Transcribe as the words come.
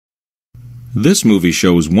This movie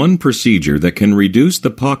shows one procedure that can reduce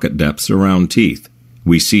the pocket depths around teeth.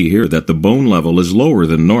 We see here that the bone level is lower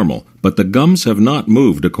than normal, but the gums have not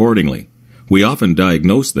moved accordingly. We often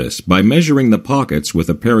diagnose this by measuring the pockets with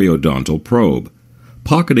a periodontal probe.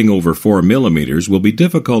 Pocketing over 4 millimeters will be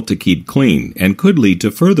difficult to keep clean and could lead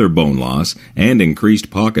to further bone loss and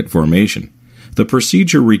increased pocket formation. The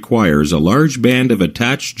procedure requires a large band of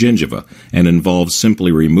attached gingiva and involves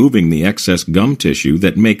simply removing the excess gum tissue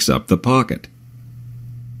that makes up the pocket.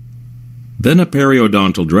 Then a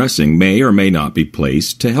periodontal dressing may or may not be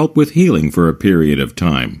placed to help with healing for a period of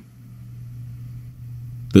time.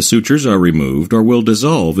 The sutures are removed or will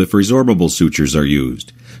dissolve if resorbable sutures are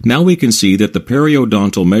used. Now we can see that the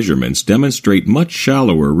periodontal measurements demonstrate much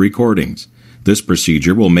shallower recordings. This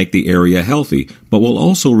procedure will make the area healthy, but will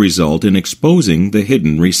also result in exposing the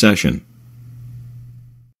hidden recession.